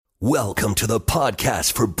Welcome to the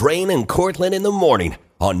podcast for Brain and Cortland in the morning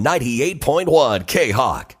on 98.1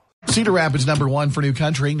 K-Hawk. Cedar Rapids #1 for New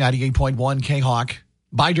Country, 98.1 K-Hawk.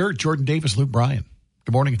 By Dirt, Jordan Davis, Luke Bryan.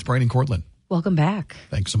 Good morning, it's Brain and Cortland. Welcome back.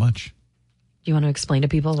 Thanks so much. Do you want to explain to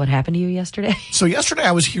people what happened to you yesterday? So yesterday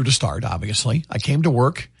I was here to start, obviously. I came to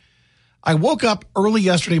work. I woke up early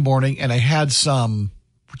yesterday morning and I had some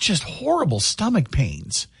just horrible stomach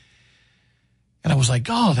pains. And I was like,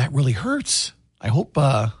 oh, that really hurts. I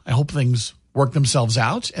hope things work themselves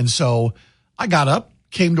out. And so I got up,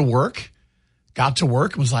 came to work, got to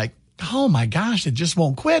work, and was like, oh my gosh, it just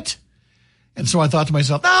won't quit. And so I thought to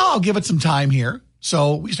myself, no, I'll give it some time here.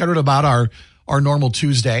 So we started about our normal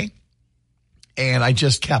Tuesday, and I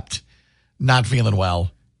just kept not feeling well.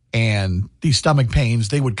 And these stomach pains,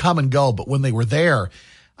 they would come and go. But when they were there,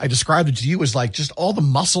 I described it to you as like just all the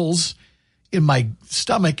muscles in my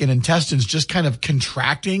stomach and intestines just kind of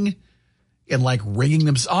contracting and like wringing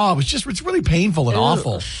them. Oh, it's really painful and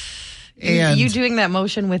awful. And you doing that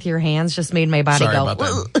motion with your hands just made my body go.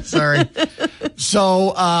 About that. Sorry.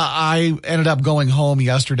 So I ended up going home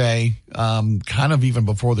yesterday, kind of even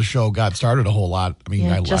before the show got started a whole lot. I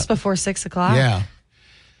mean, just before 6 o'clock. Yeah.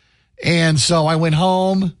 And so I went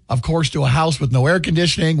home, of course, to a house with no air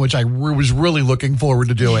conditioning, which I was really looking forward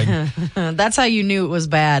to doing. That's how you knew it was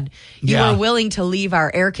bad. You were willing to leave our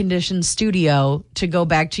air-conditioned studio to go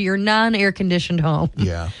back to your non-air-conditioned home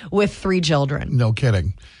with 3 children. No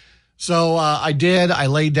kidding. So I did. I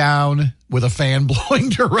laid down with a fan blowing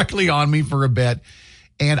directly on me for a bit.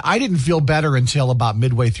 And I didn't feel better until about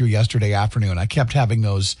midway through yesterday afternoon. I kept having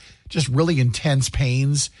those just really intense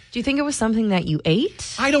pains. Do you think it was something that you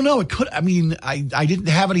ate? I don't know. It could. I mean, I didn't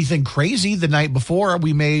have anything crazy the night before.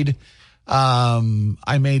 We made,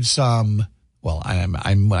 I made some, well,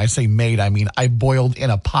 when I say made, I mean, I boiled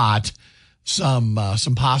in a pot some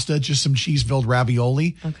pasta, just some cheese-filled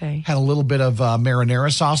ravioli. Okay. Had a little bit of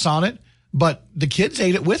marinara sauce on it, but the kids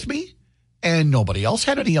ate it with me and nobody else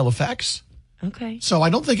had any ill effects. Okay. So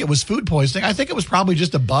I don't think it was food poisoning. I think it was probably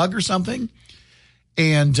just a bug or something.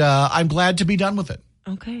 And I'm glad to be done with it.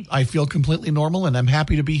 Okay. I feel completely normal and I'm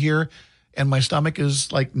happy to be here. And my stomach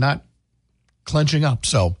is like not clenching up.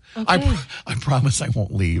 So okay. I promise I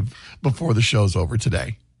won't leave before the show's over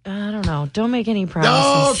today. I don't know. Don't make any promises.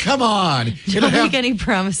 Oh, come on. Don't make any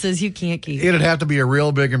promises you can't keep. It'd have to be a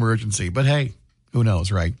real big emergency. But hey, who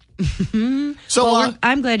knows, right? So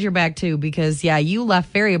I'm glad you're back too because you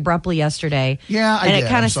left very abruptly yesterday. Yeah, I did. And it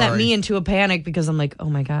kind of sent me into a panic because I'm like, oh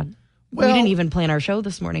my God. We didn't even plan our show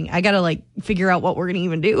this morning. I got to figure out what we're going to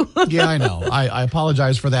even do. Yeah, I know. I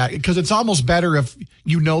apologize for that because it's almost better if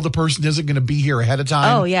you know the person isn't going to be here ahead of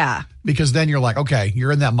time. Oh, yeah. Because then you're like, okay,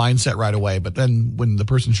 you're in that mindset right away. But then when the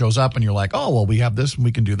person shows up and you're like, oh, well, we have this and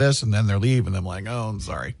we can do this. And then they leave and I'm like, oh, I'm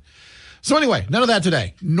sorry. So anyway, none of that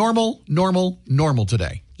today. Normal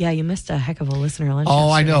today. Yeah, you missed a heck of a listener lunch. Oh,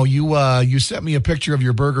 yesterday. I know. You sent me a picture of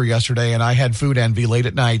your burger yesterday, and I had food envy late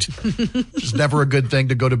at night. It's never a good thing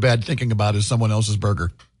to go to bed thinking about is someone else's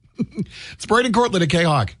burger. It's Brain and Cortland at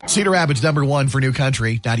K-Hawk. Cedar Rapids #1 for New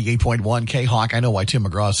Country, 98.1 K-Hawk. I know why Tim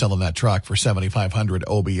McGraw is selling that truck for $7,500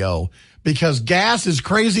 OBO. Because gas is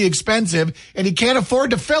crazy expensive, and he can't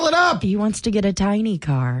afford to fill it up. He wants to get a tiny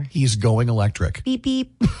car. He's going electric. Beep,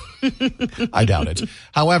 beep. I doubt it.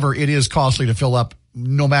 However, it is costly to fill up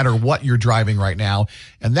no matter what you're driving right now.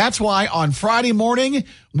 And that's why on Friday morning,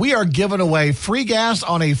 we are giving away free gas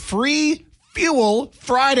on a free Fuel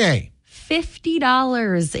Friday.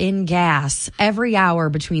 $50 in gas every hour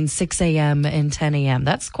between 6 a.m. and 10 a.m.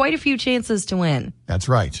 That's quite a few chances to win. That's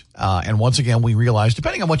right. And once again, we realize,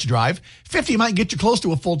 depending on what you drive, 50 might get you close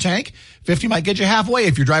to a full tank. 50 might get you halfway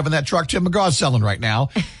if you're driving that truck Tim McGraw's selling right now.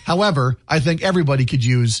 However, I think everybody could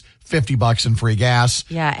use $50 in free gas.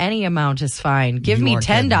 Yeah, any amount is fine. Give me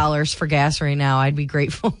 $10 for gas right now. I'd be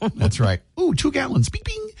grateful. That's right. Ooh, 2 gallons. Beep,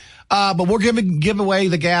 bing. But we're give away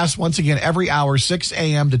the gas once again every hour, 6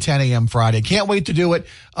 a.m. to 10 a.m. Friday. Can't wait to do it.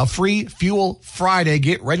 A free Fuel Friday.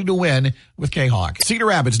 Get ready to win with K-Hawk. Cedar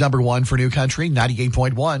Rapids #1 for New Country,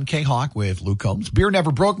 98.1 K-Hawk with Luke Combs. Beer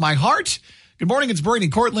never broke my heart. Good morning. It's Brady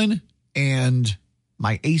Cortland. And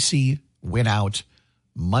my AC went out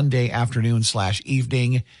Monday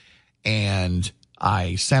afternoon/evening. And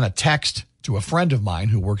I sent a text to a friend of mine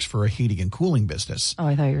who works for a heating and cooling business. Oh,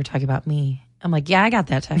 I thought you were talking about me. I'm like, yeah, I got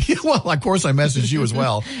that text. Well, of course, I messaged you as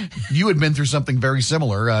well. You had been through something very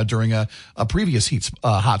similar during a previous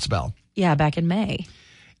hot spell. Yeah, back in May.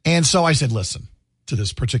 And so I said, listen, to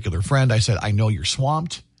this particular friend, I said, I know you're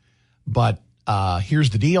swamped, but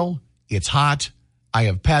here's the deal. It's hot. I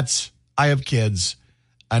have pets. I have kids.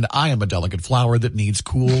 And I am a delicate flower that needs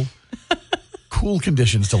cool cool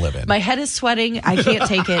conditions to live in. My head is sweating. I can't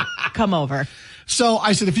take it. Come over. So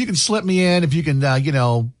I said, if you can slip me in, if you can,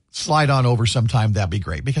 slide on over sometime, that'd be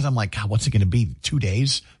great. Because I'm like, God, what's it going to be? 2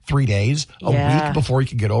 days, 3 days, a week before you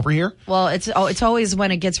can get over here? Well, it's always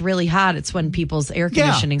when it gets really hot. It's when people's air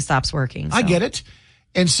conditioning stops working. So. I get it.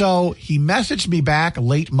 And so he messaged me back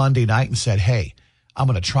late Monday night and said, hey, I'm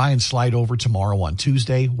going to try and slide over tomorrow on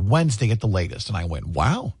Tuesday, Wednesday at the latest. And I went,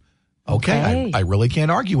 wow. Okay. I really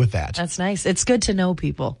can't argue with that. That's nice. It's good to know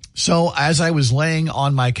people. So as I was laying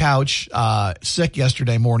on my couch, sick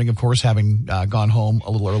yesterday morning, of course, having gone home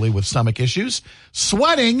a little early with stomach issues,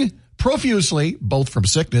 sweating profusely, both from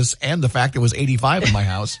sickness and the fact it was 85 in my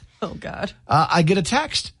house. Oh, God. I get a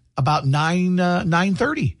text about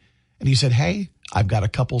 9:30. And he said, hey, I've got a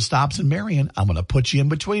couple stops in Marion. I'm going to put you in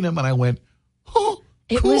between them. And I went, oh.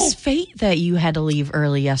 It cool. was fate that you had to leave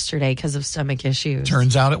early yesterday because of stomach issues.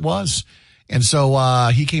 Turns out it was. And so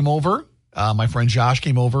he came over. My friend Josh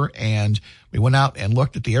came over, and we went out and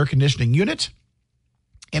looked at the air conditioning unit.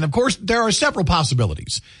 And, of course, there are several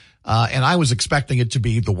possibilities. And I was expecting it to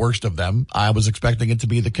be the worst of them. I was expecting it to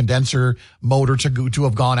be the condenser motor to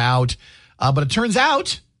have gone out. But it turns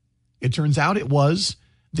out it was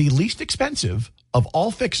the least expensive of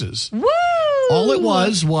all fixes. Woo! All it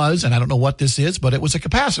was, and I don't know what this is, but it was a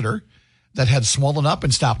capacitor that had swollen up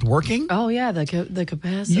and stopped working. Oh, yeah, the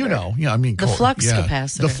capacitor. The flux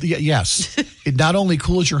capacitor. Yes. It not only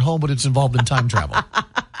cools your home, but it's involved in time travel.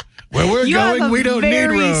 Where we're going, we don't need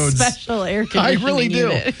roads. Special air conditioning I really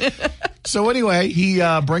do. So anyway, he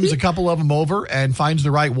brings a couple of them over and finds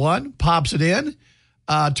the right one, pops it in,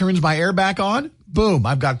 turns my air back on. Boom,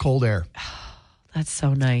 I've got cold air. That's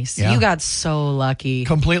so nice. Yeah. You got so lucky.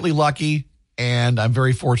 Completely lucky. And I'm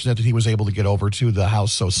very fortunate that he was able to get over to the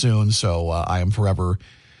house so soon. So I am forever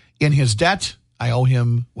in his debt. I owe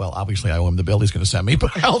him, well, obviously I owe him the bill he's going to send me,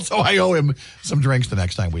 but also I owe him some drinks the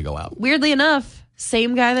next time we go out. Weirdly enough,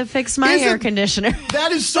 same guy that fixed my air conditioner.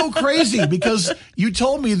 That is so crazy because you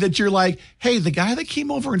told me that you're like, hey, the guy that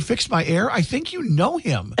came over and fixed my air, I think you know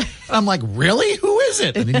him. And I'm like, really? Who is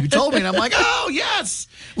it? And then you told me, and I'm like, oh, yes.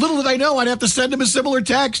 Little did I know I'd have to send him a similar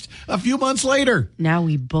text a few months later. Now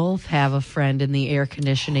we both have a friend in the air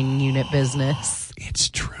conditioning unit business. It's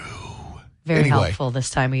true. Very helpful this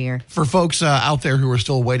time of year. For folks out there who are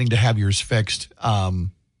still waiting to have yours fixed,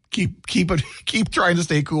 keep trying to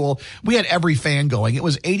stay cool. We had every fan going. It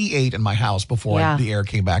was 88 in my house before the air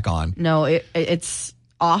came back on. No, it's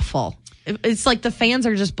awful. It's like the fans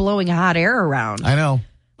are just blowing hot air around. I know.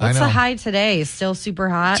 What's the high today? Still super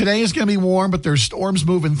hot? Today is going to be warm, but there's storms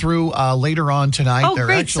moving through later on tonight. Oh,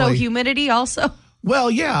 great. So humidity also? Well,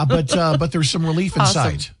 yeah, but there's some relief in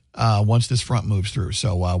sight once this front moves through.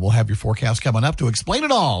 So we'll have your forecast coming up to explain it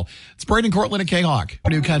all. It's Braden Cortland and K-Hawk.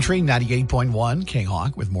 New Country, 98.1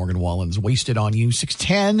 K-Hawk with Morgan Wallen's Wasted on You,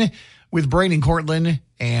 610 with Braden Cortland.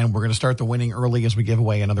 And we're going to start the winning early as we give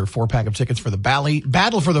away another 4-pack of tickets for the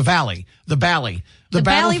Battle for the Valley. The Bally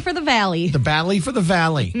for the Valley. The Bally for the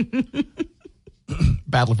Valley.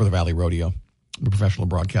 Battle for the Valley Rodeo. I'm a professional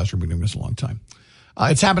broadcaster. We've been doing this a long time.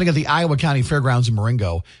 It's happening at the Iowa County Fairgrounds in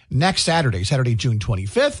Marengo next Saturday, June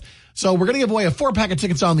 25th. So we're going to give away a 4-pack of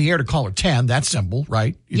tickets on the air to caller 10. That's simple,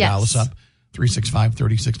 right? You dial us up,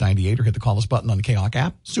 365-3698, or hit the call us button on the K-Hawk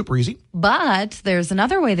app. Super easy. But there's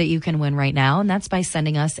another way that you can win right now, and that's by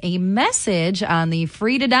sending us a message on the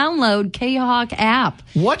free-to-download K-Hawk app.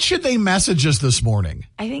 What should they message us this morning?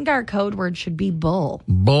 I think our code word should be bull.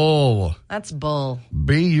 Bull. That's bull.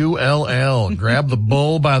 B-U-L-L. Grab the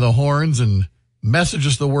bull by the horns and message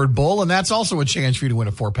us the word bull, and that's also a chance for you to win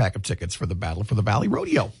a 4-pack of tickets for the Battle for the Valley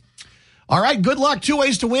Rodeo. All right, good luck. 2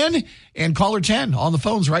 ways to win. And caller 10 on the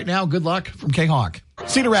phones right now. Good luck from K-Hawk.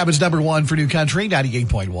 Cedar Rapids #1 for New Country,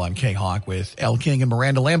 98.1 K-Hawk with El King and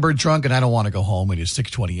Miranda Lambert. Drunk and I don't want to go home. It is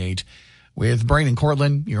 628 with Brain and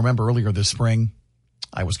Cortland. You remember earlier this spring,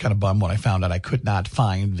 I was kind of bummed when I found out I could not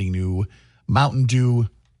find the new Mountain Dew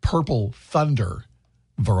Purple Thunder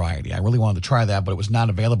variety. I really wanted to try that, but it was not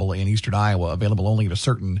available in Eastern Iowa, available only at a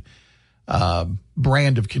certain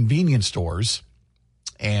brand of convenience stores.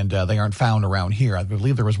 And they aren't found around here. I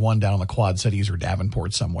believe there was one down in the Quad Cities or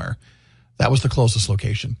Davenport somewhere. That was the closest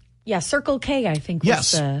location. Yeah, Circle K, I think,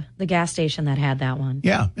 was the gas station that had that one.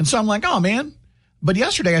 Yeah, and so I'm like, oh, man. But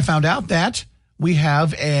yesterday I found out that we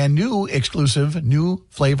have a new exclusive, new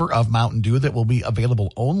flavor of Mountain Dew that will be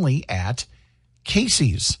available only at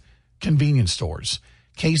Casey's convenience stores.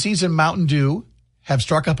 Casey's and Mountain Dew have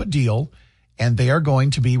struck up a deal, and they are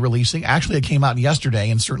going to be releasing, actually it came out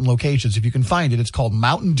yesterday in certain locations. If you can find it, it's called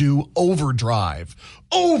Mountain Dew Overdrive.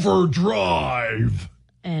 Overdrive!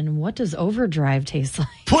 And what does overdrive taste like?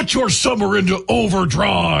 Put your summer into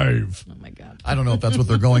overdrive. Oh, my God. I don't know if that's what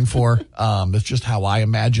they're going for. That's just how I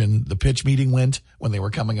imagine the pitch meeting went when they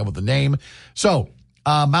were coming up with the name. So,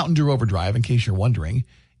 Mountain Dew Overdrive, in case you're wondering,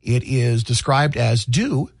 it is described as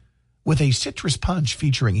dew with a citrus punch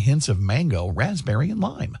featuring hints of mango, raspberry, and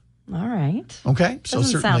lime. All right. Okay. So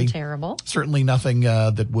Doesn't certainly, sound terrible. Certainly nothing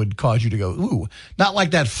that would cause you to go, ooh, not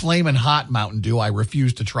like that flaming hot Mountain Dew I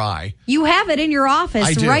refuse to try. You have it in your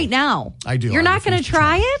office right now. I do. You're not going to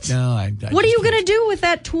try it? No, I what are you going to do with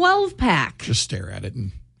that 12-pack? Just stare at it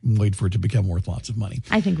and wait for it to become worth lots of money.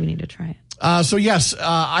 I think we need to try it. So yes,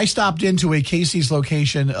 I stopped into a Casey's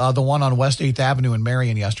location, the one on West 8th Avenue in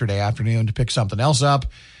Marion yesterday afternoon to pick something else up.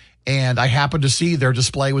 And I happened to see their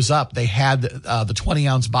display was up. They had the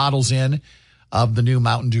 20-ounce bottles in of the new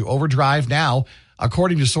Mountain Dew Overdrive. Now,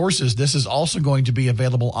 according to sources, this is also going to be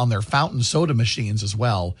available on their fountain soda machines as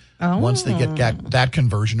well once they get that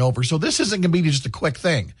conversion over. So this isn't going to be just a quick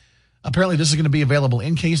thing. Apparently, this is going to be available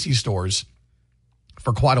in Casey's stores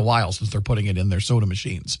for quite a while since they're putting it in their soda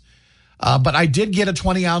machines. But I did get a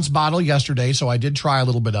 20-ounce bottle yesterday, so I did try a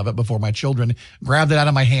little bit of it before my children grabbed it out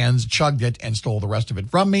of my hands, chugged it, and stole the rest of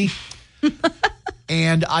it from me.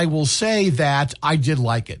 And I will say that I did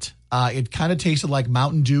like it. It kind of tasted like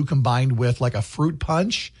Mountain Dew combined with like a fruit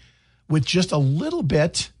punch with just a little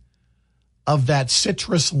bit of that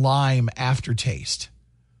citrus lime aftertaste.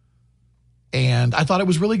 And I thought it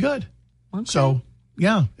was really good. Okay. So,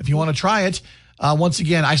 yeah, if you want to try it. Once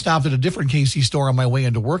again, I stopped at a different KC store on my way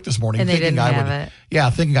into work this morning. And they didn't have it. Yeah,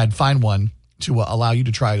 thinking I'd find one to allow you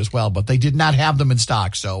to try it as well. But they did not have them in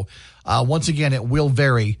stock. So, once again, it will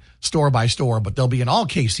vary store by store. But they'll be in all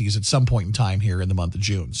KCs at some point in time here in the month of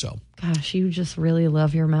June. So, gosh, you just really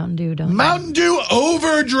love your Mountain Dew, don't you? Mountain Dew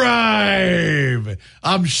Overdrive.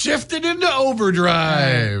 I'm shifting into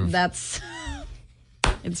overdrive.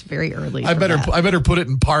 It's very early. I better put it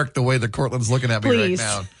in park the way that Cortland's looking at me right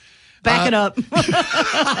now. Back it up.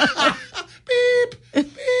 Beep, beep.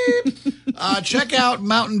 Check out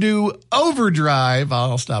Mountain Dew Overdrive.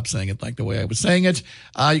 I'll stop saying it like the way I was saying it.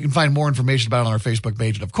 You can find more information about it on our Facebook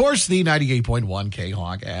page. And, of course, the 98.1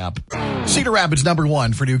 K-Hawk app. Cedar Rapids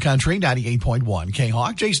 #1 for New Country, 98.1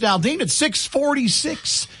 K-Hawk. Jason Aldean at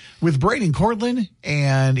 646 with Braden Cortland.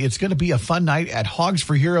 And it's going to be a fun night at Hogs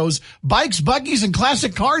for Heroes, Bikes, Buggies, and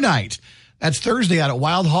Classic Car Night. That's Thursday out at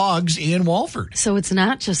Wild Hogs in Walford. So it's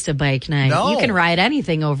not just a bike night. No. You can ride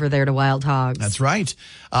anything over there to Wild Hogs. That's right.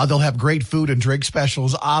 They'll have great food and drink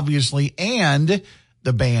specials, obviously, and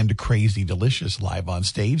the band Crazy Delicious live on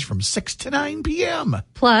stage from 6 to 9 p.m.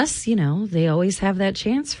 Plus, they always have that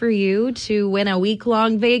chance for you to win a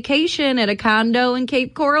week-long vacation at a condo in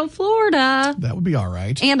Cape Coral, Florida. That would be all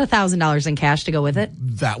right. And $1,000 in cash to go with it.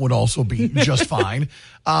 That would also be just fine.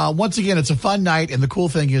 Once again, it's a fun night, and the cool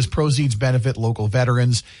thing is proceeds benefit local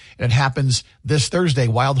veterans. And it happens this Thursday,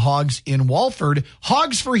 Wild Hogs in Walford.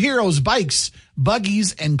 Hogs for Heroes, Bikes,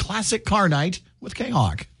 Buggies, and Classic Car Night with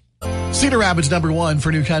K-Hawk. Cedar Rapids #1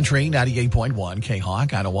 for New Country, 98.1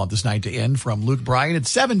 K-Hawk. I don't want this night to end from Luke Bryan at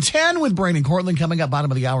 7:10 with Braden Cortland coming up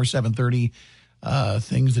bottom of the hour, 7:30.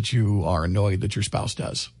 Things that you are annoyed that your spouse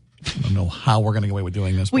does. I don't know how we're going to get away with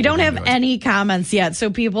doing this. We don't have any comments yet,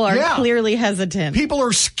 so people are clearly hesitant. People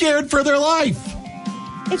are scared for their life.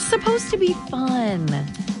 It's supposed to be fun.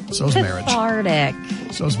 So's marriage. Cathartic.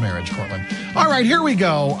 So's marriage, Cortland. All right, here we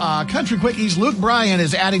go. Country Quickies. Luke Bryan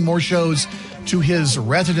is adding more shows to his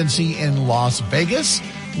residency in Las Vegas.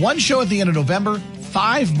 One show at the end of November,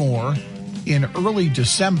 5 more in early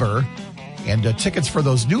December. And tickets for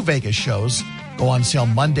those new Vegas shows go on sale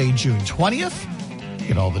Monday, June 20th.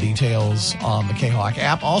 Get all the details on the K-Hawk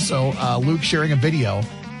app. Also, Luke sharing a video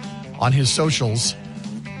on his socials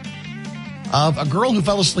of a girl who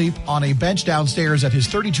fell asleep on a bench downstairs at his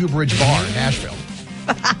 32 Bridge bar in Nashville.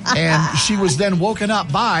 And she was then woken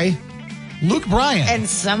up by Luke Bryan. And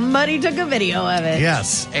somebody took a video of it.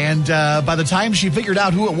 Yes. And by the time she figured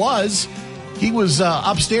out who it was, he was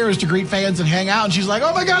upstairs to greet fans and hang out. And she's like,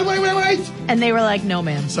 oh, my God, wait. And they were like, no,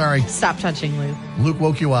 man. Sorry. Stop touching Luke. Luke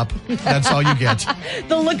woke you up. That's all you get.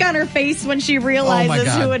 The look on her face when she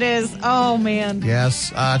realizes who it is. Oh, man.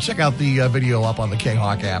 Yes. Check out the video up on the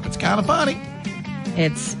K-Hawk app. It's kind of funny.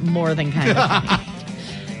 It's more than kind of funny.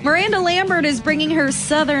 Miranda Lambert is bringing her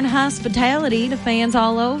Southern hospitality to fans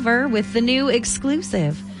all over with the new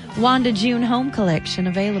exclusive Wanda June home collection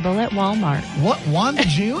available at Walmart. What? Wanda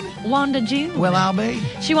June? Wanda June. Well, I'll be.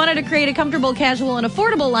 She wanted to create a comfortable, casual, and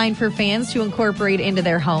affordable line for fans to incorporate into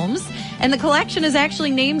their homes. And the collection is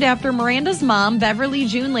actually named after Miranda's mom, Beverly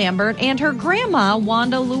June Lambert, and her grandma,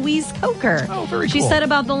 Wanda Louise Coker. Oh, very She cool. said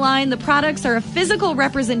about the line, the products are a physical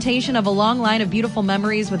representation of a long line of beautiful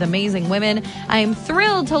memories with amazing women. I am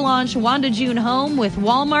thrilled to launch Wanda June Home with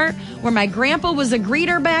Walmart, where my grandpa was a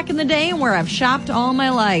greeter back in the day and where I've shopped all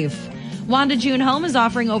my life. Wanda June Home is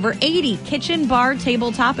offering over 80 kitchen, bar,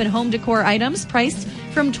 tabletop, and home decor items priced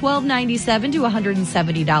from $12.97 to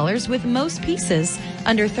 $170, with most pieces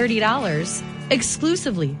under $30.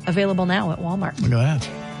 Exclusively available now at Walmart. Look at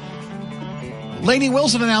that. Lainey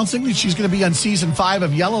Wilson announcing that she's going to be on season 5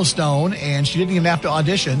 of Yellowstone, and she didn't even have to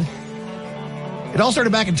audition. It all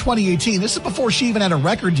started back in 2018. This is before she even had a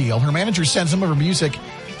record deal. Her manager sent some of her music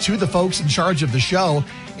to the folks in charge of the show,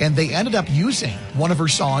 and they ended up using one of her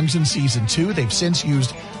songs in season 2. They've since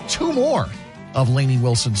used 2 more of Lainey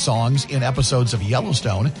Wilson's songs in episodes of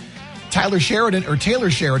Yellowstone. Taylor Sheridan,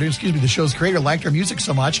 the show's creator, liked her music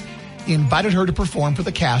so much, he invited her to perform for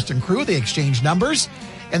the cast and crew. They exchanged numbers,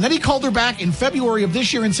 and then he called her back in February of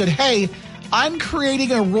this year and said, hey, I'm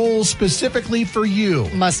creating a role specifically for you.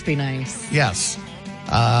 Must be nice. Yes.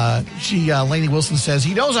 Lainey Wilson says,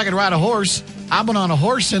 he knows I can ride a horse. I've been on a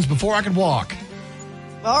horse since before I could walk.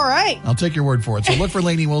 All right. I'll take your word for it. So look for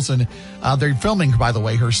Lainey Wilson. They're filming, by the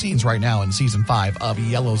way, her scenes right now in season 5 of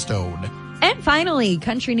Yellowstone. And finally,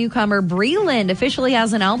 country newcomer Breland officially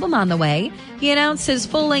has an album on the way. He announced his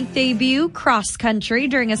full-length debut, Cross Country,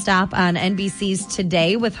 during a stop on NBC's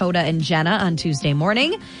Today with Hoda and Jenna on Tuesday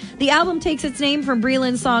morning. The album takes its name from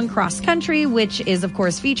Breland's song Cross Country, which is, of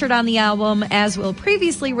course, featured on the album, as will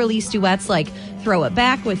previously released duets like Throw It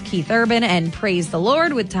Back with Keith Urban and Praise the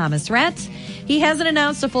Lord with Thomas Rhett. He hasn't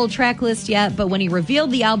announced a full track list yet, but when he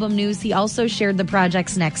revealed the album news, he also shared the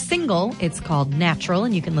project's next single. It's called Natural,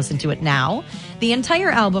 and you can listen to it now. The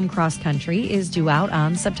entire album, Cross Country, is due out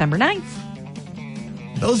on September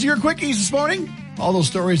 9th. Those are your quickies this morning. All those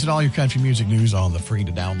stories and all your country music news on the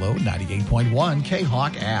free-to-download 98.1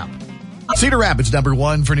 K-Hawk app. Cedar Rapids, number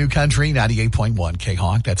 1 for new country, 98.1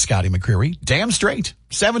 K-Hawk. That's Scotty McCreery. Damn straight.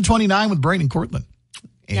 7:29 with Brain and Cortland.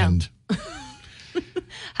 And...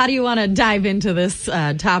 How do you want to dive into this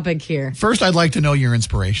topic here? First, I'd like to know your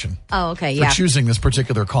inspiration. Oh, okay, for choosing this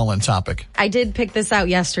particular call-in topic. I did pick this out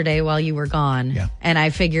yesterday while you were gone. Yeah. And I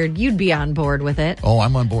figured you'd be on board with it. Oh,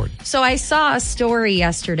 I'm on board. So I saw a story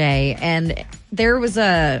yesterday, and there was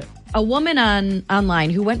a woman online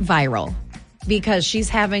who went viral because she's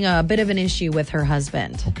having a bit of an issue with her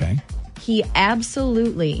husband. Okay. He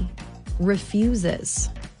absolutely refuses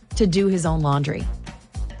to do his own laundry.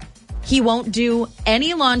 He won't do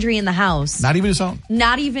any laundry in the house. Not even his own?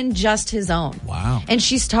 Not even just his own. Wow. And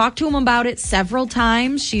she's talked to him about it several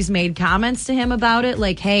times. She's made comments to him about it,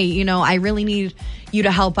 like, hey, I really need you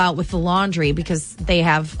to help out with the laundry because they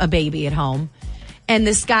have a baby at home. And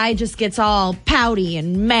this guy just gets all pouty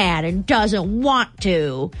and mad and doesn't want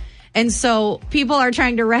to. And so people are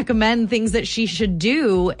trying to recommend things that she should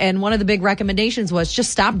do. And one of the big recommendations was just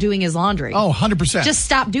stop doing his laundry. Oh, 100%. Just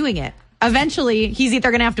stop doing it. Eventually, he's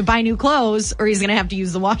either going to have to buy new clothes or he's going to have to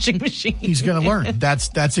use the washing machine. He's going to learn.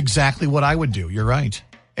 That's exactly what I would do. You're right.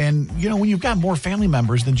 And, when you've got more family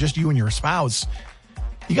members than just you and your spouse,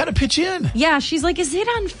 you got to pitch in. Yeah, she's like, is it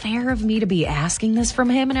unfair of me to be asking this from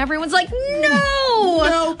him? And everyone's like,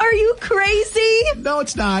 no. Are you crazy? No,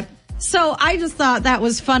 it's not. So I just thought that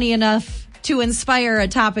was funny enough to inspire a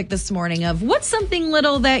topic this morning of what's something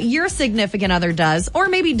little that your significant other does or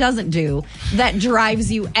maybe doesn't do that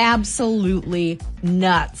drives you absolutely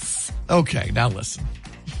nuts. Okay, now listen.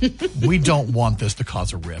 We don't want this to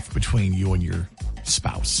cause a rift between you and your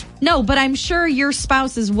spouse. No, but I'm sure your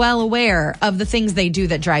spouse is well aware of the things they do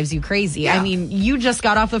that drives you crazy. Yeah. I mean, you just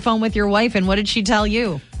got off the phone with your wife, and what did she tell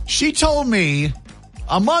you? She told me,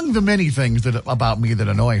 among the many things about me that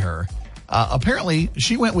annoy her, apparently,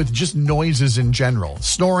 she went with just noises in general.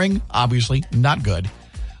 Snoring, obviously, not good.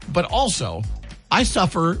 But also, I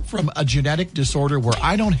suffer from a genetic disorder where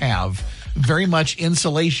I don't have very much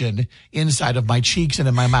insulation inside of my cheeks and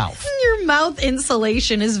in my mouth. Your mouth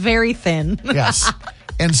insulation is very thin. Yes.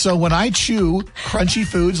 And so when I chew crunchy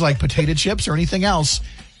foods like potato chips or anything else,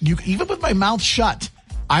 even with my mouth shut,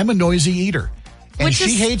 I'm a noisy eater. And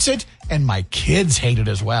she hates it, and my kids hate it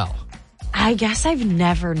as well. I guess I've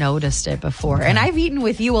never noticed it before. Okay. And I've eaten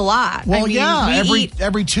with you a lot. Well,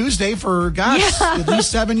 every Tuesday for, at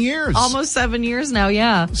least 7 years. Almost 7 years now,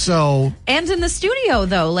 yeah. So. And in the studio,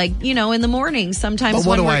 though, like, in the morning, sometimes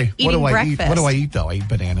when we're eating breakfast. What do I eat, though? I eat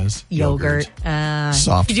bananas, yogurt.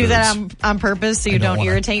 Soft You do foods. that on purpose so you don't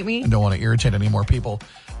irritate me? I don't want to irritate any more people,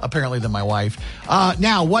 apparently, than my wife.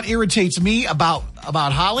 Now, what irritates me about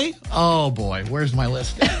Holly? Oh, boy, where's my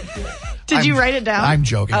list? Did you write it down? I'm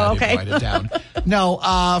joking. Oh, I didn't write it down.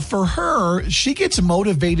 No, for her, she gets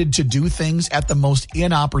motivated to do things at the most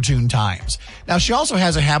inopportune times. Now, she also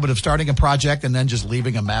has a habit of starting a project and then just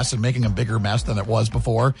leaving a mess and making a bigger mess than it was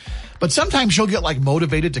before. But sometimes she'll get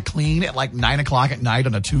motivated to clean at 9 o'clock at night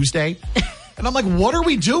on a Tuesday. And I'm like, what are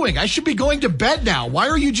we doing? I should be going to bed now. Why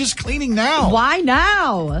are you just cleaning now? Why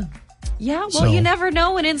now? Yeah, well, you never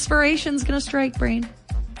know when inspiration's going to strike, Brain.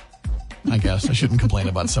 I guess I shouldn't complain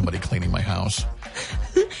about somebody cleaning my house.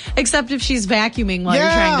 Except if she's vacuuming while you're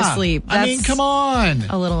trying to sleep. That's come on.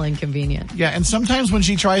 A little inconvenient. Yeah, and sometimes when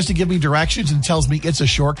she tries to give me directions and tells me it's a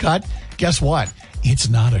shortcut, guess what? It's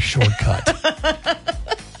not a shortcut.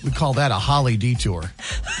 We call that a Holly detour.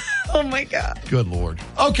 Oh, my God. Good Lord.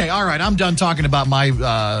 Okay, all right. I'm done talking about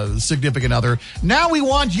my significant other. Now we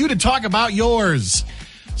want you to talk about yours.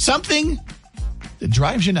 Something that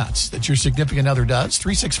drives you nuts that your significant other does.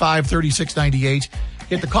 365-3698.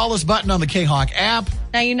 Hit the call us button on the K-Hawk app.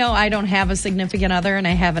 Now, I don't have a significant other, and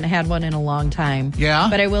I haven't had one in a long time. Yeah?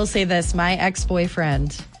 But I will say this. My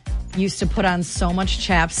ex-boyfriend used to put on so much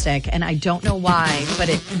chapstick, and I don't know why, but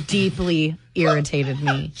it deeply irritated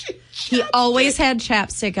me. He always had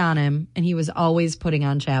chapstick on him, and he was always putting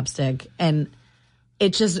on chapstick, and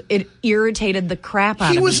it irritated the crap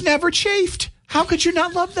out of me. He was never chafed. How could you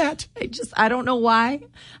not love that? I don't know why.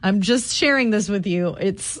 I'm just sharing this with you.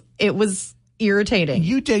 It was irritating.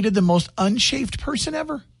 You dated the most unshaved person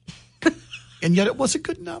ever. And yet it wasn't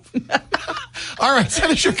good enough. All right,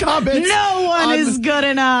 send us your comments. No one is good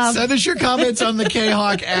enough. Send us your comments on the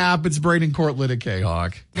K-Hawk app. It's Braden Cortland at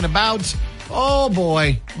K-Hawk. And about, oh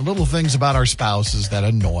boy, the little things about our spouses that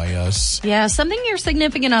annoy us. Yeah, something your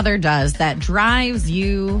significant other does that drives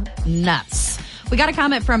you nuts. We got a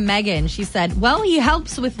comment from Megan. She said, well, he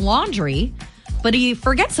helps with laundry, but he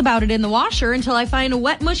forgets about it in the washer until I find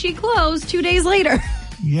wet, mushy clothes 2 days later.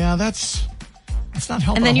 Yeah, that's not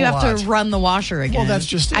helping. And then you have lot. to run the washer again. Well, that's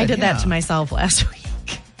just it. I did that to myself last week.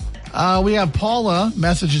 We have Paula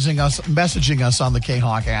messaging us on the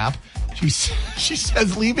K-Hawk app. She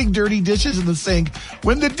says leaving dirty dishes in the sink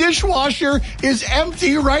when the dishwasher is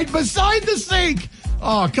empty right beside the sink.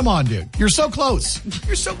 Oh, come on, dude. You're so close.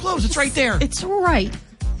 You're so close. It's right there. It's right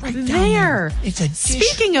down there. It's a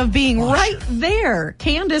Speaking of being right there,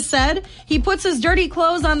 Candace said he puts his dirty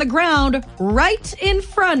clothes on the ground right in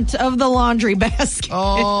front of the laundry basket.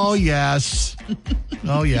 Oh, yes.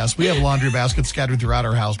 Oh, yes. We have laundry baskets scattered throughout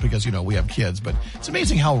our house because, we have kids. But it's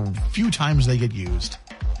amazing how few times they get used.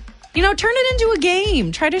 Turn it into a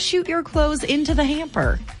game. Try to shoot your clothes into the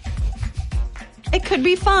hamper. It could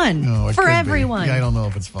be fun for everyone. Yeah, I don't know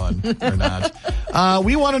if it's fun or not.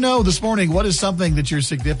 We want to know this morning, what is something that your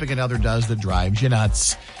significant other does that drives you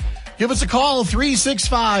nuts? Give us a call,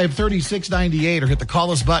 365-3698, or hit the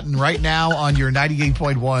call us button right now on your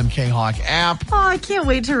 98.1 K-Hawk app. Oh, I can't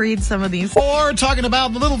wait to read some of these. Or talking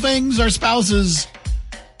about the little things our spouses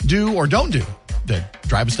do or don't do that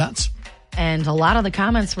drive us nuts. And a lot of the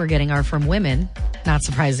comments we're getting are from women, not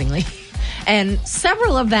surprisingly. And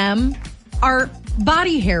several of them are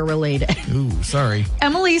body hair related. Ooh, sorry.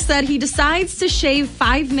 Emily said he decides to shave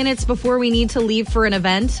 5 minutes before we need to leave for an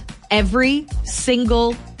event every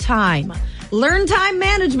single time. Learn time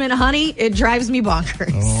management, honey. It drives me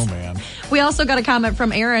bonkers. Oh, man. We also got a comment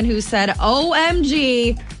from Aaron who said,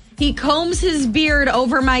 OMG, he combs his beard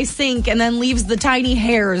over my sink and then leaves the tiny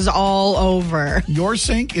hairs all over. Your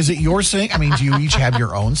sink? Is it your sink? I mean, do you each have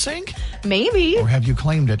your own sink? Maybe. Or have you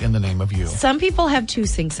claimed it in the name of you? Some people have two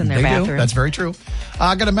sinks in their bathroom. Do. That's very true.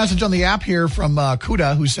 I got a message on the app here from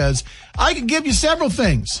Kuda who says, I can give you several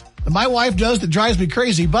things that my wife does that drives me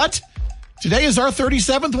crazy, but today is our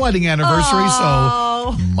 37th wedding anniversary,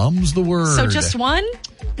 so mum's the word. So just one?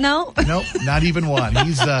 No? Nope, not even one.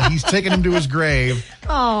 He's taking him to his grave.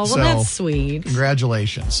 Oh, well, that's sweet.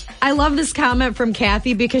 Congratulations. I love this comment from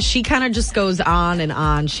Kathy because she kind of just goes on and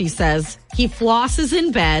on. She says, he flosses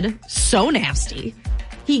in bed, so nasty.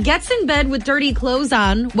 He gets in bed with dirty clothes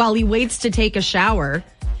on while he waits to take a shower.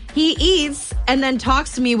 He eats and then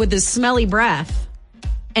talks to me with his smelly breath.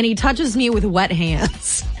 And he touches me with wet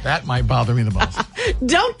hands. That might bother me the most.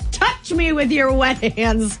 Don't touch me with your wet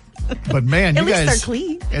hands. But man, At you least guys they're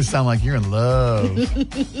clean. It sound like you're in love.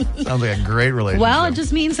 Sounds like a great relationship. Well, it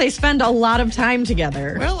just means they spend a lot of time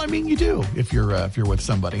together. Well, I mean, you do if you're with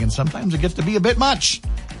somebody, and sometimes it gets to be a bit much.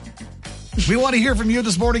 We want to hear from you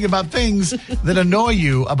this morning about things that annoy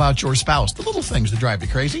you about your spouse, the little things that drive you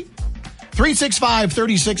crazy.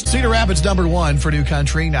 365-36, Cedar Rapids #1 for New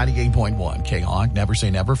Country, 98.1 K-Hawk. Never Say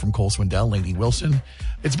Never from Cole Swindell, Lainey Wilson.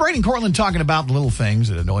 It's Braden Cortland talking about the little things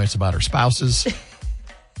that annoy us about our spouses.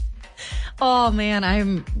 Oh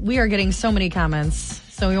man, we are getting so many comments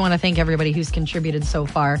So we want to thank everybody who's contributed so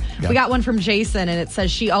far. Yeah. We got one from Jason, and it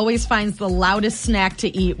says she always finds the loudest snack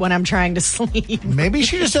to eat when I'm trying to sleep. Maybe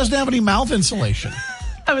she just doesn't have any mouth insulation.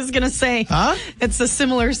 I was going to say, it's a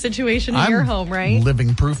similar situation in your home, right?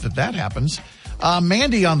 Living proof that happens.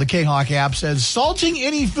 Mandy on the K-Hawk app says, salting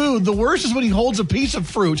any food, the worst is when he holds a piece of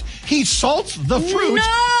fruit. He salts the fruit,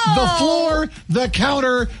 the floor, the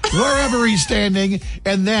counter, wherever he's standing.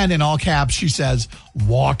 And then, in all caps, she says,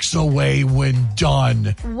 walks away when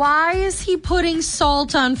done. Why is he putting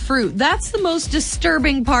salt on fruit? That's the most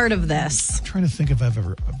disturbing part of this. I'm trying to think if I've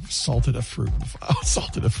ever salted a fruit.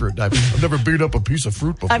 Salted a fruit. I've never beat up a piece of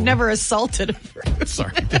fruit before. I've never assaulted a fruit.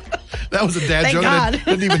 Sorry. That was a dad Thank joke. God. I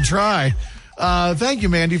didn't even try. Thank you,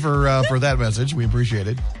 Mandy, for that message. We appreciate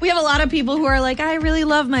it. We have a lot of people who are like, I really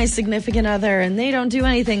love my significant other, and they don't do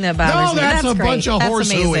anything that bothers me. That's a great. bunch of That's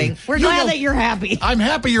horse amazing. hooey. We're glad that you're happy. I'm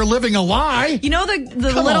happy you're living a lie. You know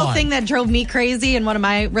the little thing that drove me crazy in one of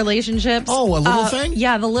my relationships? Oh, a little thing?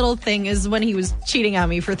 Yeah, the little thing is when he was cheating on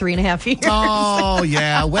me for 3.5 years. Oh,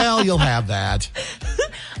 yeah. Well, you'll have that.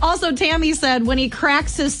 Also, Tammy said when he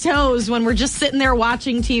cracks his toes when we're just sitting there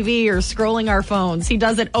watching TV or scrolling our phones, he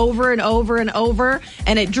does it over and over and over,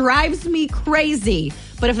 and it drives me crazy.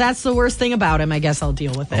 But if that's the worst thing about him, I guess I'll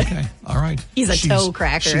deal with it. Okay. All right. He's a toe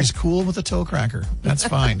cracker. She's cool with a toe cracker. That's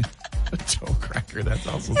fine. A toe cracker. That's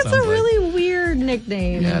also That's sounds a really weird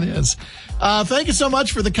nickname. Yeah, it is. Thank you so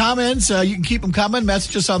much for the comments. You can keep them coming.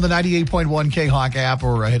 Message us on the 98.1 K-Hawk app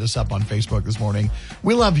or hit us up on Facebook this morning.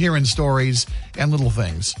 We love hearing stories and little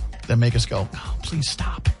things that make us go, oh, please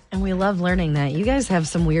stop. And we love learning that. You guys have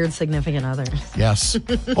some weird significant others. Yes.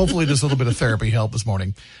 Hopefully just a little bit of therapy help this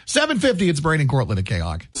morning. 7:50, it's Brain and Cortland at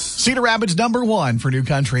K-Hawk. Cedar Rapids #1 for New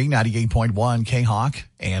Country, 98.1 K-Hawk.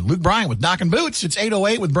 And Luke Bryan with Knockin' Boots. It's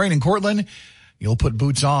 8:08 with Brain and Cortland. You'll put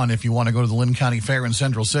boots on if you want to go to the Lynn County Fair in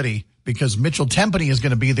Central City, because Mitchell Tempany is going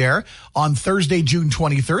to be there on Thursday, June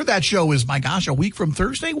 23rd. That show is, my gosh, a week from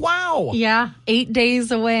Thursday. Wow. Yeah, 8 days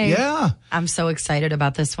away. Yeah. I'm so excited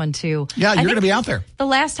about this one, too. Yeah, you're going to be out there. The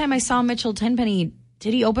last time I saw Mitchell Tenpenny,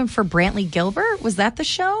 did he open for Brantley Gilbert? Was that the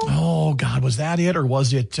show? Oh, God, was that it? Or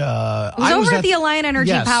was it? It was over at the Alliant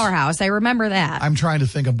Energy Powerhouse. I remember that. I'm trying to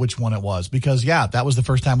think of which one it was, because, yeah, that was the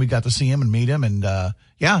first time we got to see him and meet him. And,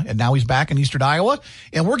 and now he's back in Eastern Iowa.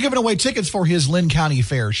 And we're giving away tickets for his Lynn County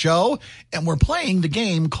Fair show. And we're playing the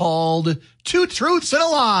game called Two Truths and a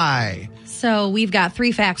Lie. So we've got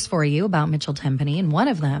 3 facts for you about Mitchell Tenpenny, and one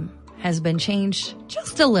of them has been changed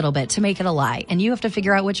just a little bit to make it a lie. And you have to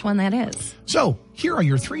figure out which one that is. So here are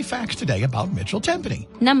your 3 facts today about Mitchell Tenpenny.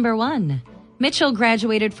 Number 1, Mitchell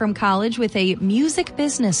graduated from college with a music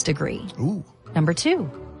business degree. Ooh. Number 2,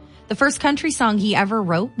 the first country song he ever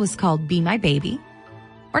wrote was called Be My Baby.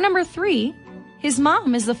 Or number 3, his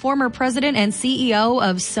mom is the former president and CEO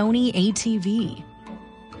of Sony ATV.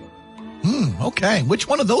 Okay. Which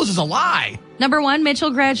one of those is a lie? Number 1,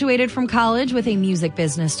 Mitchell graduated from college with a music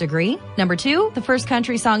business degree. Number 2, the first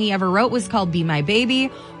country song he ever wrote was called Be My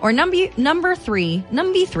Baby. Or number three,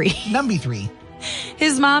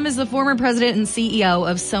 his mom is the former president and CEO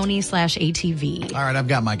of Sony/ATV. All right, I've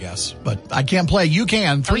got my guess, but I can't play. You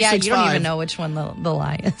can. Oh, yeah, you don't even know which one the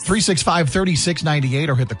lie is. 365-3698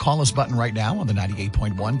 or hit the call us button right now on the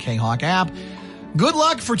 98.1 K-Hawk app. Good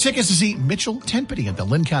luck for tickets to see Mitchell Tenpenny at the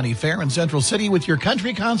Lynn County Fair in Central City with your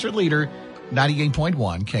country concert leader,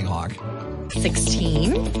 98.1 K-Hawk.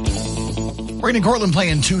 16. Brain and Cortland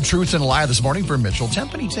playing Two Truths and a Lie this morning for Mitchell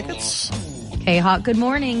Tenpenny tickets. K-Hawk, good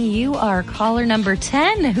morning. You are caller number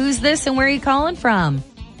 10. Who's this and where are you calling from?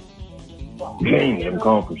 James, I'm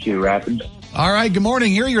calling from Cedar Rapids. All right, good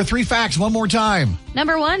morning. Here are your 3 facts one more time.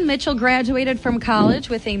 Number 1, Mitchell graduated from college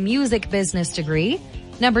with a music business degree.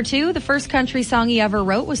 Number 2, the first country song he ever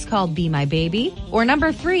wrote was called Be My Baby. Or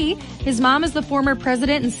number 3, his mom is the former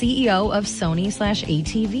president and CEO of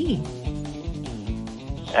Sony/ATV.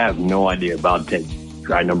 I have no idea about it.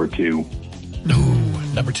 Try number 2. No,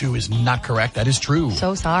 number 2 is not correct. That is true.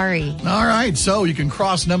 So sorry. All right, so you can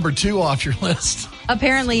cross number 2 off your list.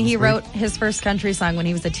 Apparently, he wrote his first country song when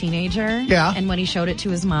he was a teenager. Yeah. And when he showed it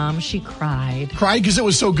to his mom, she cried. Cried because it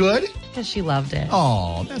was so good? Because she loved it.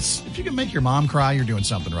 Oh, if you can make your mom cry, you're doing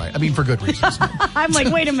something right. I mean, for good reasons. I'm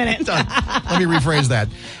like, wait a minute. Let me rephrase that.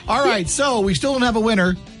 All right, so we still don't have a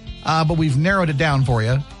winner, but we've narrowed it down for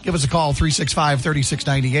you. Give us a call,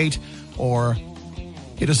 365-3698, or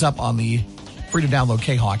hit us up on the free to download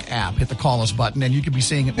K-Hawk app. Hit the call us button, and you can be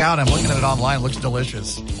seeing it now. I'm looking at it online. It looks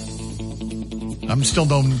delicious. I'm still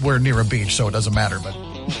nowhere near a beach, so it doesn't matter, but...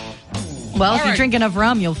 Well, if you drink enough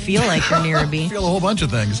rum, you'll feel like you're near a beach. Feel a whole bunch of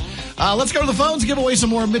things. Let's go to the phones, give away some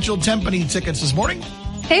more Mitchell Tenpenny tickets this morning.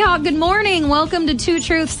 K-Hawk, good morning. Welcome to Two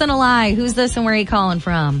Truths and a Lie. Who's this and where are you calling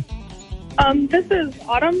from? This is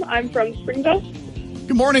Autumn. I'm from Springville.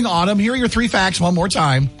 Good morning, Autumn. Here are your 3 facts one more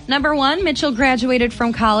time. Number 1, Mitchell graduated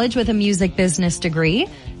from college with a music business degree.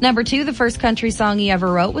 Number 2, the first country song he ever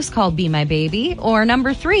wrote was called Be My Baby. Or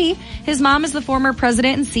number 3, his mom is the former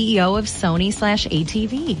president and CEO of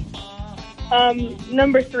Sony/ATV.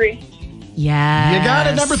 Number 3. Yes. You got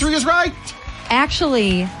it. Number 3 is right.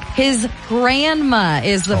 Actually, his grandma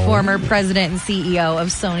is the former president and CEO of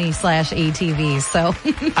Sony/ATV. So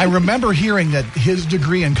I remember hearing that his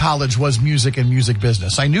degree in college was music and music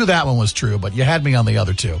business. I knew that one was true, but you had me on the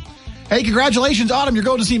other 2. Hey, congratulations, Autumn. You're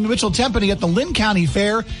going to see Mitchell Tempany at the Lynn County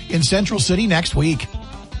Fair in Central City next week.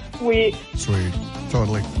 Sweet.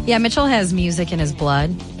 Totally. yeah, Mitchell has music in his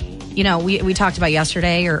blood. You know, we talked about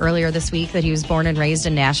yesterday or earlier this week that he was born and raised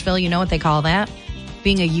in Nashville. You know what they call that?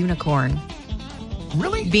 Being a unicorn.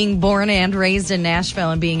 Really? Being born and raised in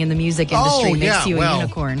Nashville and being in the music industry makes you a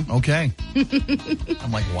unicorn. Okay.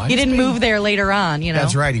 I'm like, why? He didn't move there later on, you know.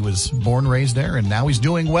 That's right. He was born, raised there, and now he's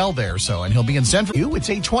doing well there. So, and he'll be in Central. It's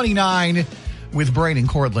 8:29 with Brain and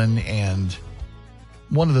Cortland. And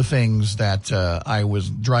one of the things that I was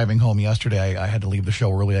driving home yesterday, I had to leave the show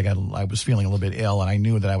early. I was feeling a little bit ill, and I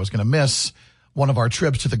knew that I was going to miss one of our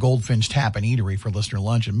trips to the Goldfinch Tap and Eatery for listener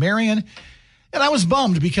lunch in Marion. And I was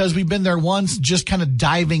bummed because we've been there once, just kind of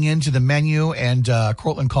diving into the menu. And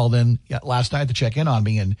Cortland called in last night to check in on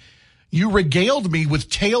me, and you regaled me with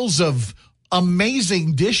tales of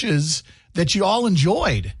amazing dishes that you all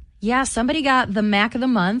enjoyed. Yeah, somebody got the Mac of the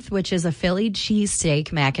Month, which is a Philly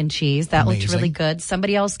cheesesteak mac and cheese. That looked really good.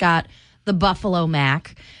 Somebody else got the Buffalo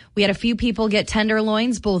Mac. We had a few people get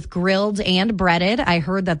tenderloins, both grilled and breaded. I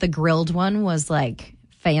heard that the grilled one was like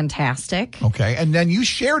fantastic. Okay, and then you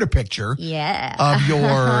shared a picture of your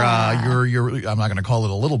I'm not going to call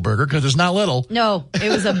it a little burger because it's not little. No,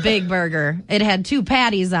 it was a big burger. It had 2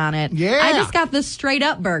 patties on it. Yeah. I just got the straight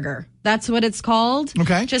up burger. That's what it's called.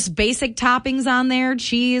 Okay. Just basic toppings on there,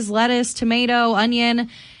 cheese, lettuce, tomato,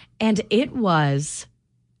 onion, and it was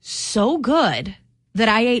so good that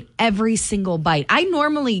I ate every single bite. I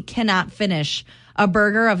normally cannot finish a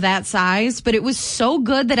burger of that size, but it was so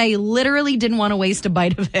good that I literally didn't want to waste a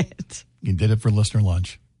bite of it. You did it for listener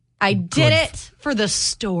lunch. I did it for the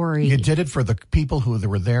story. You did it for the people who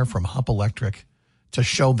were there from Hupp Electric to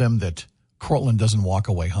show them that Cortland doesn't walk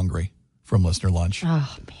away hungry from listener lunch.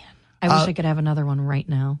 Oh, man. I wish I could have another one right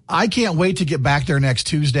now. I can't wait to get back there next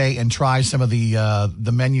Tuesday and try some of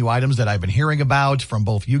the menu items that I've been hearing about from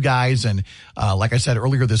both you guys. And like I said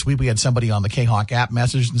earlier this week, we had somebody on the K-Hawk app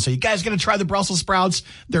message and say, you guys got to try the Brussels sprouts.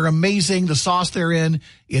 They're amazing. The sauce they're in,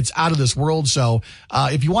 it's out of this world. So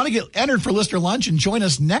if you want to get entered for listener lunch and join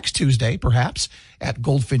us next Tuesday, perhaps at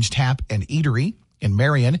Goldfinch Tap and Eatery in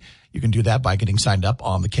Marion, you can do that by getting signed up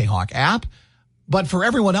on the K-Hawk app. But for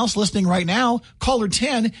everyone else listening right now, caller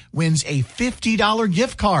 10 wins a $50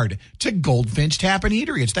 gift card to Goldfinch Tap and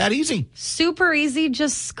Eatery. It's that easy. Super easy.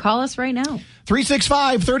 Just call us right now.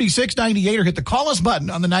 365-3698 or hit the call us button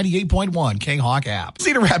on the 98.1 K-Hawk app.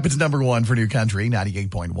 Cedar Rapids #1 for New Country,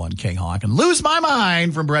 98.1 K-Hawk. And Lose My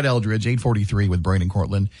Mind from Brett Eldridge, 843 with Brain and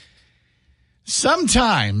Cortland.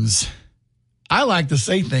 Sometimes I like to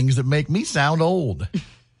say things that make me sound old.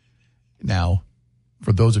 Now,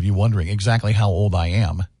 for those of you wondering exactly how old I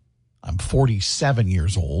am, I'm 47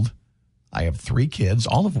 years old. I have 3 kids,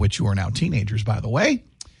 all of which who are now teenagers, by the way.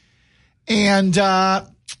 And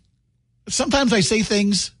sometimes I say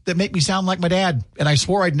things that make me sound like my dad. And I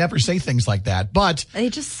swore I'd never say things like that. But they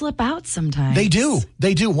just slip out sometimes. They do.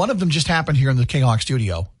 They do. One of them just happened here in the K-Hawk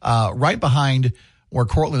studio. Right behind where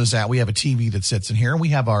Cortland is at, we have a TV that sits in here. And we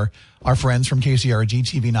have our friends from KCRG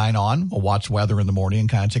TV9 on. We'll watch weather in the morning and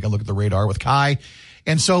kind of take a look at the radar with Kai.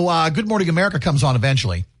 And so Good Morning America comes on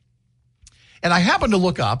eventually. And I happened to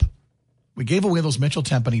look up. We gave away those Mitchell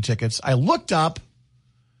Tempany tickets. I looked up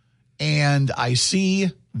and I see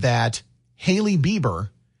that Hailey Bieber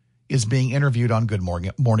is being interviewed on Good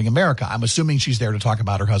Morning America. I'm assuming she's there to talk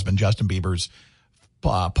about her husband, Justin Bieber's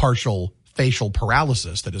partial facial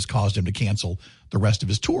paralysis that has caused him to cancel the rest of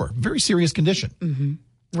his tour. Very serious condition. Mm-hmm.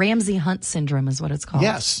 Ramsay Hunt syndrome is what it's called.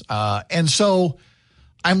 Yes. And so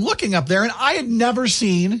I'm looking up there, and I had never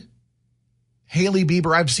seen Hailey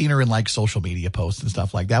Bieber. I've seen her in like social media posts and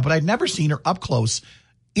stuff like that, but I'd never seen her up close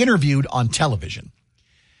interviewed on television.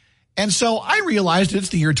 And so I realized it's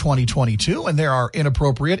the year 2022, and there are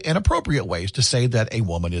inappropriate and appropriate ways to say that a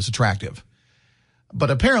woman is attractive.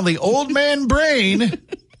 But apparently Old Man Brain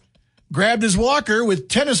grabbed his walker with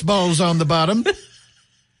tennis balls on the bottom.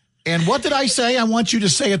 And what did I say? I want you to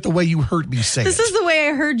say it the way you heard me say it. This is the way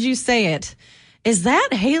I heard you say it. Is that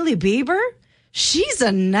Hailey Bieber? she's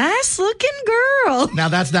a nice looking girl. Now,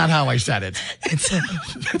 that's not how I said it.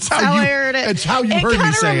 It's how I heard it. It's how you heard me say it.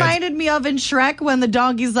 It kind of reminded me of in Shrek when the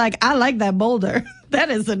donkey's like, I like that boulder. That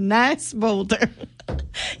is a nice boulder.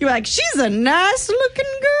 You're like, she's a nice looking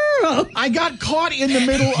girl. I got caught in the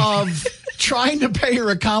middle of trying to pay her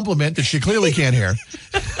a compliment that she clearly can't hear.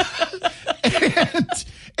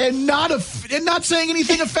 and not saying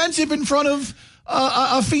anything offensive in front of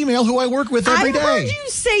a female who I work with every day. I heard you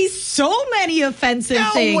say so many offensive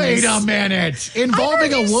things. Wait a minute.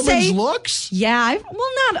 Involving a woman's looks? Yeah,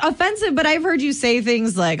 not offensive, but I've heard you say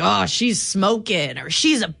things like, oh, she's smoking, or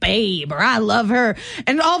she's a babe, or I love her.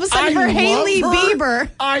 And all of a sudden for Hailey Bieber.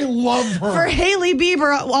 I love her. For Hailey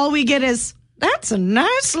Bieber, all we get is, that's a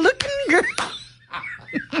nice looking girl.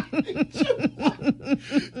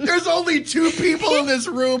 There's only two people in this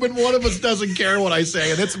room, and one of us doesn't care what I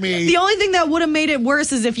say, and it's me. The only thing that would have made it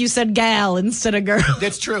worse is if you said gal instead of girl.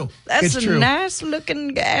 That's true. That's a nice looking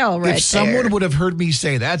gal right there. If someone would have heard me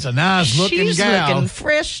say, that's a nice looking gal. She's looking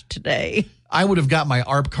fresh today. I would have got my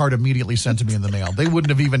ARP card immediately sent to me in the mail. They wouldn't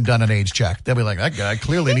have even done an age check. They'll be like, that guy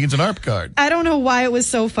clearly needs an ARP card. I don't know why it was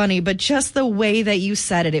so funny, but just the way that you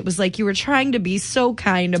said it, it was like you were trying to be so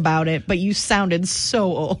kind about it, but you sounded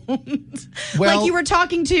so old. Well, like you were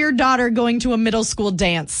talking to your daughter going to a middle school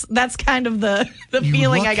dance. That's kind of the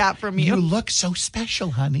feeling I got from you. You look so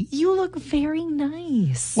special, honey. You look very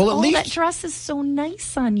nice. Well, at least that dress is so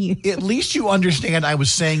nice on you. At least you understand I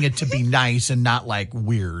was saying it to be nice and not like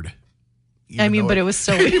weird. But it was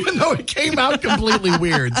so weird. Even though it came out completely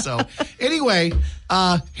weird. So, anyway,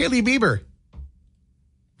 Hailey Bieber.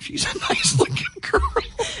 She's a nice looking girl.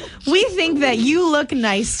 We think that you look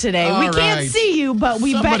nice today. We can't see you, but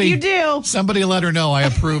we bet you do. Somebody let her know I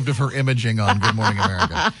approved of her imaging on Good Morning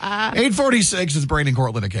America. 8:46 is Brain and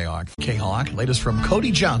Cortland at K-Hawk. K-Hawk, latest from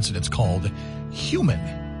Cody Johnson. It's called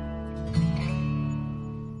Human.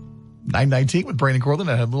 9:19 with Brain and Cortland.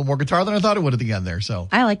 I had a little more guitar than I thought it would at the end there. So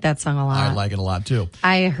I like that song a lot. I like it a lot too.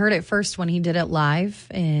 I heard it first when he did it live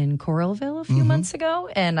in Coralville a few months ago,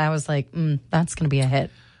 and I was like, that's going to be a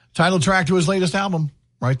hit. Title track to his latest album.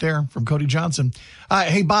 Right there from Cody Johnson.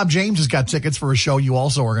 Hey, Bob James has got tickets for a show you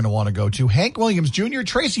also are going to want to go to. Hank Williams Jr.,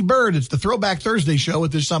 Tracy Bird. It's the Throwback Thursday show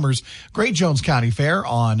at this summer's Great Jones County Fair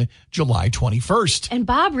on July 21st. And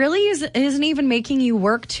Bob really isn't even making you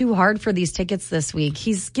work too hard for these tickets this week.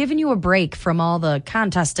 He's giving you a break from all the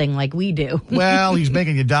contesting like we do. Well, he's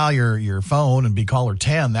making you dial your phone and be caller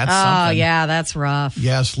 10. That's something. Oh, yeah, that's rough.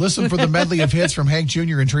 Yes, listen for the medley of hits from Hank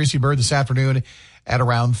Jr. and Tracy Bird this afternoon at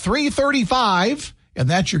around 3:35. And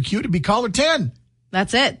that's your cue to be caller 10.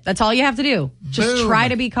 That's it. That's all you have to do. Just try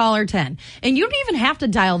to be caller 10. And you don't even have to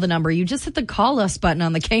dial the number. You just hit the call us button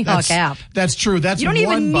on the K-Hawk app. That's true. That's you don't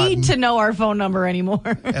one even button need to know our phone number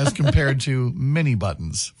anymore. as compared to many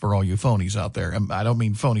buttons for all you phonies out there. I don't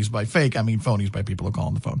mean phonies by fake. I mean phonies by people who call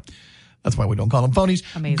on the phone. That's why we don't call them phonies.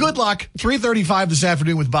 Amazing. Good luck. 3:35 this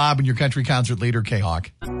afternoon with Bob and your country concert leader, K-Hawk.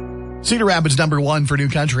 Cedar Rapids #1 for New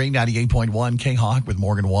Country, 98.1 K-Hawk with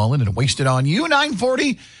Morgan Wallen and Wasted on You,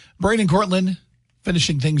 940. Brain and Cortland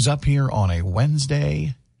finishing things up here on a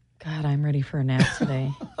Wednesday. God, I'm ready for a nap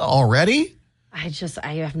today. Already? I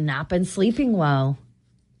have not been sleeping well.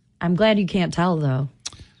 I'm glad you can't tell, though.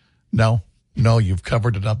 No, you've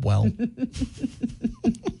covered it up well.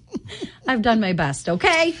 I've done my best,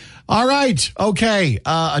 okay? All right, okay.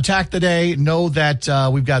 Attack the day. Know that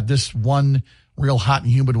we've got this one real hot and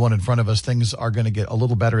humid one in front of us. Things are going to get a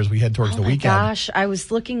little better as we head towards the weekend. Gosh, I was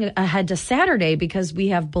looking ahead to Saturday because we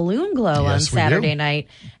have Balloon Glow on Saturday night.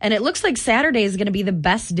 And it looks like Saturday is going to be the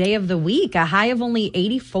best day of the week, a high of only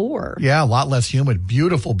 84. Yeah, a lot less humid.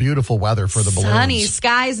 Beautiful, beautiful weather for the balloons. Sunny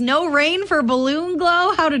skies, no rain for Balloon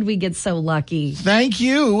Glow. How did we get so lucky? Thank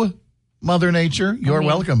you, Mother Nature. You're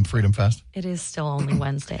welcome, Freedom Fest. It is still only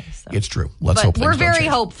Wednesday. So. It's true. Let's hope things we're don't very change.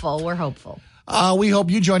 hopeful. We're hopeful. We hope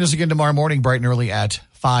you join us again tomorrow morning, bright and early at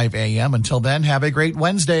 5 a.m. Until then, have a great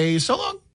Wednesday. So long.